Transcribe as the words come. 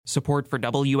Support for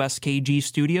WSKG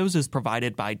Studios is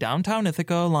provided by Downtown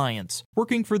Ithaca Alliance,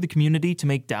 working for the community to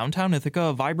make Downtown Ithaca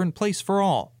a vibrant place for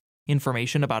all.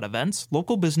 Information about events,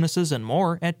 local businesses, and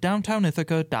more at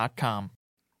downtownithaca.com.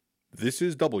 This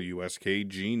is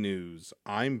WSKG News.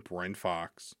 I'm Brent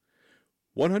Fox.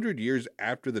 100 years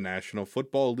after the National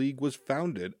Football League was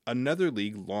founded, another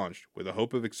league launched with the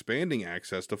hope of expanding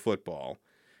access to football.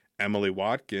 Emily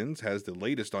Watkins has the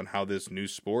latest on how this new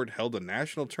sport held a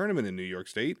national tournament in New York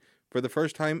State for the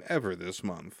first time ever this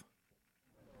month.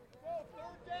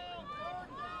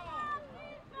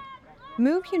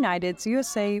 Move United's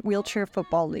USA Wheelchair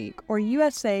Football League, or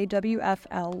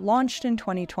USAWFL, launched in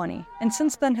 2020, and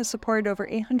since then has supported over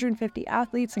 850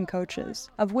 athletes and coaches,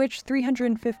 of which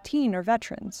 315 are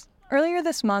veterans. Earlier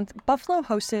this month, Buffalo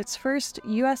hosted its first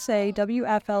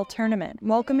USAWFL tournament,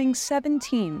 welcoming 7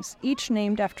 teams, each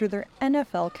named after their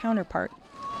NFL counterpart.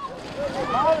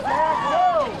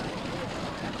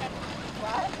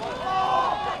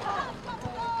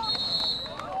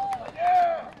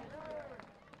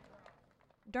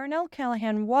 Darnell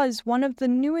Callahan was one of the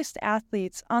newest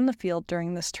athletes on the field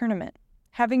during this tournament,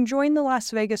 having joined the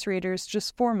Las Vegas Raiders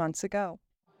just 4 months ago.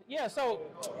 Yeah, so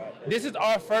this is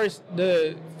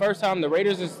the first time the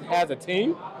Raiders has a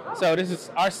team. So this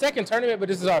is our second tournament, but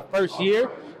this is our first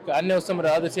year. I know some of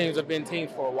the other teams have been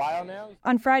teams for a while now.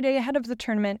 On Friday, ahead of the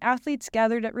tournament, athletes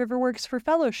gathered at Riverworks for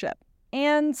fellowship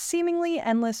and seemingly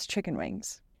endless chicken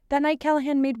wings. That night,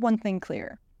 Callahan made one thing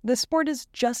clear. The sport is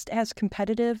just as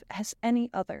competitive as any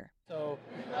other. So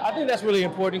I think that's really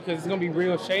important because it's going to be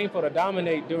real shameful to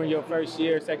dominate during your first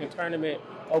year, second tournament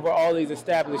over all these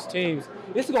established teams.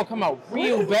 This is going to come out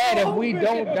real bad if we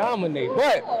don't dominate.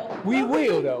 But we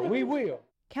will, though. We will.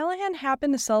 Callahan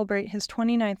happened to celebrate his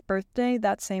 29th birthday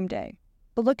that same day.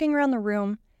 But looking around the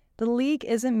room, the league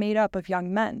isn't made up of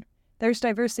young men. There's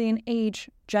diversity in age,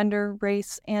 gender,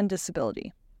 race, and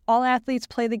disability. All athletes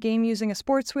play the game using a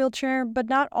sports wheelchair, but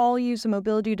not all use a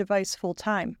mobility device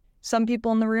full-time. Some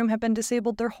people in the room have been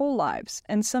disabled their whole lives,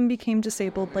 and some became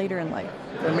disabled later in life.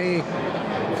 For me,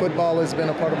 football has been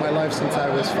a part of my life since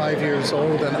I was 5 years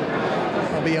old, and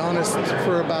I'll be honest,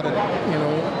 for about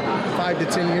 5 to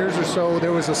 10 years or so,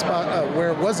 there was a spot where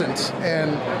it wasn't,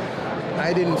 and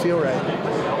I didn't feel right.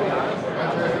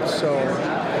 So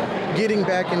getting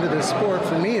back into this sport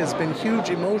for me has been huge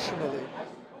emotionally.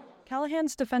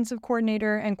 Callahan's defensive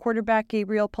coordinator and quarterback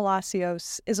Gabriel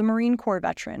Palacios is a Marine Corps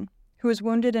veteran who was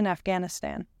wounded in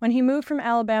Afghanistan. When he moved from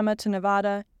Alabama to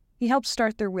Nevada, he helped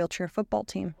start their wheelchair football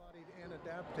team.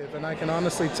 And I can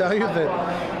honestly tell you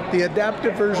that the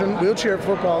adaptive version, wheelchair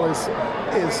football, is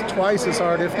twice as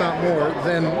hard, if not more,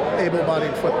 than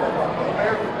able-bodied football.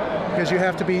 Because you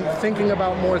have to be thinking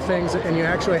about more things, and you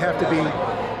actually have to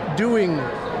be doing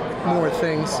more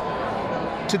things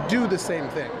to do the same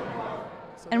thing.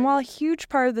 And while a huge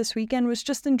part of this weekend was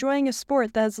just enjoying a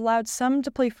sport that has allowed some to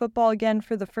play football again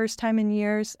for the first time in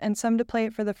years and some to play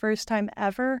it for the first time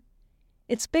ever,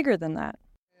 it's bigger than that.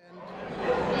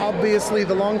 Obviously,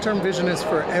 the long-term vision is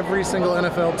for every single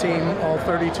NFL team, all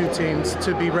 32 teams,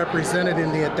 to be represented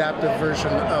in the adaptive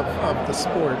version of the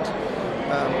sport.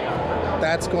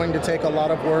 That's going to take a lot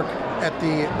of work at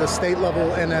the state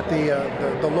level and at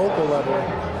the local level.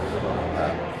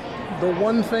 The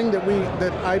one thing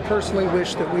that I personally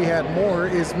wish that we had more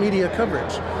is media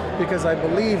coverage, because I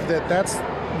believe that that's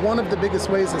one of the biggest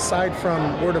ways, aside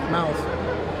from word of mouth,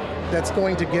 that's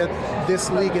going to get this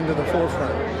league into the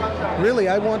forefront. Really,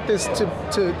 I want this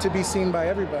to be seen by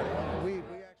everybody.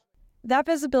 That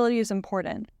visibility is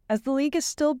important, as the league is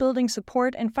still building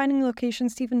support and finding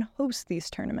locations to even host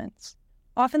these tournaments.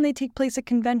 Often they take place at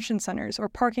convention centers or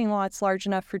parking lots large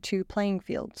enough for 2 playing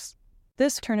fields.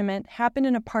 This tournament happened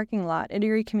in a parking lot at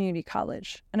Erie Community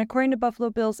College, and according to Buffalo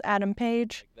Bills' Adam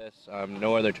Page,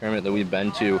 no other tournament that we've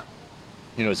been to,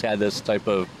 has had this type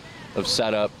of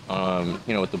setup,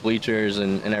 with the bleachers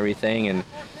and everything,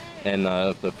 and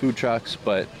the food trucks.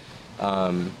 But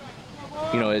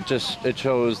it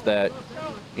shows that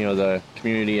the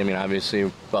community. I mean,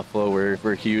 obviously Buffalo,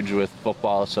 we're huge with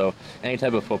football, so any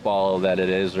type of football that it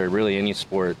is, or really any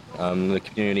sport, the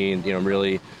community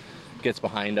really gets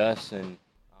behind us.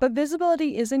 But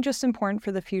visibility isn't just important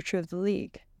for the future of the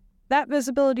league. That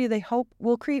visibility, they hope,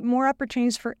 will create more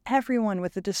opportunities for everyone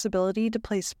with a disability to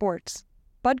play sports.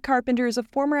 Bud Carpenter is a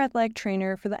former athletic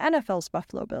trainer for the NFL's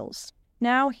Buffalo Bills.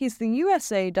 Now he's the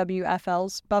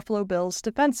USAWFL's Buffalo Bills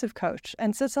defensive coach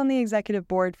and sits on the executive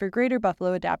board for Greater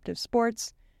Buffalo Adaptive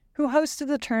Sports, who hosted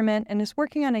the tournament and is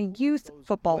working on a youth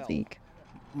football league.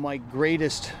 My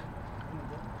greatest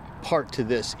part to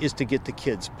this is to get the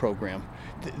kids program.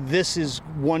 This is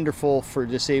wonderful for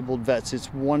disabled vets.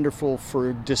 It's wonderful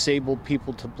for disabled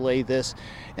people to play this.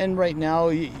 And right now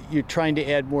you're trying to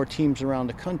add more teams around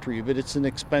the country, but it's an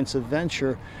expensive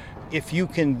venture. If you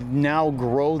can now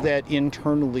grow that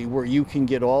internally where you can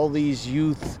get all these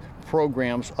youth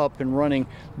programs up and running,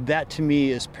 that to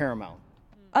me is paramount.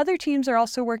 Other teams are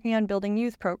also working on building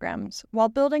youth programs while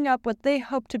building up what they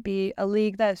hope to be a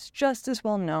league that's just as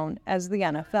well known as the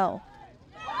NFL.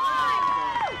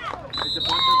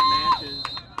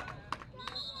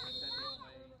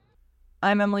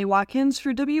 I'm Emily Watkins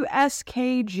for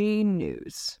WSKG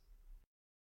News.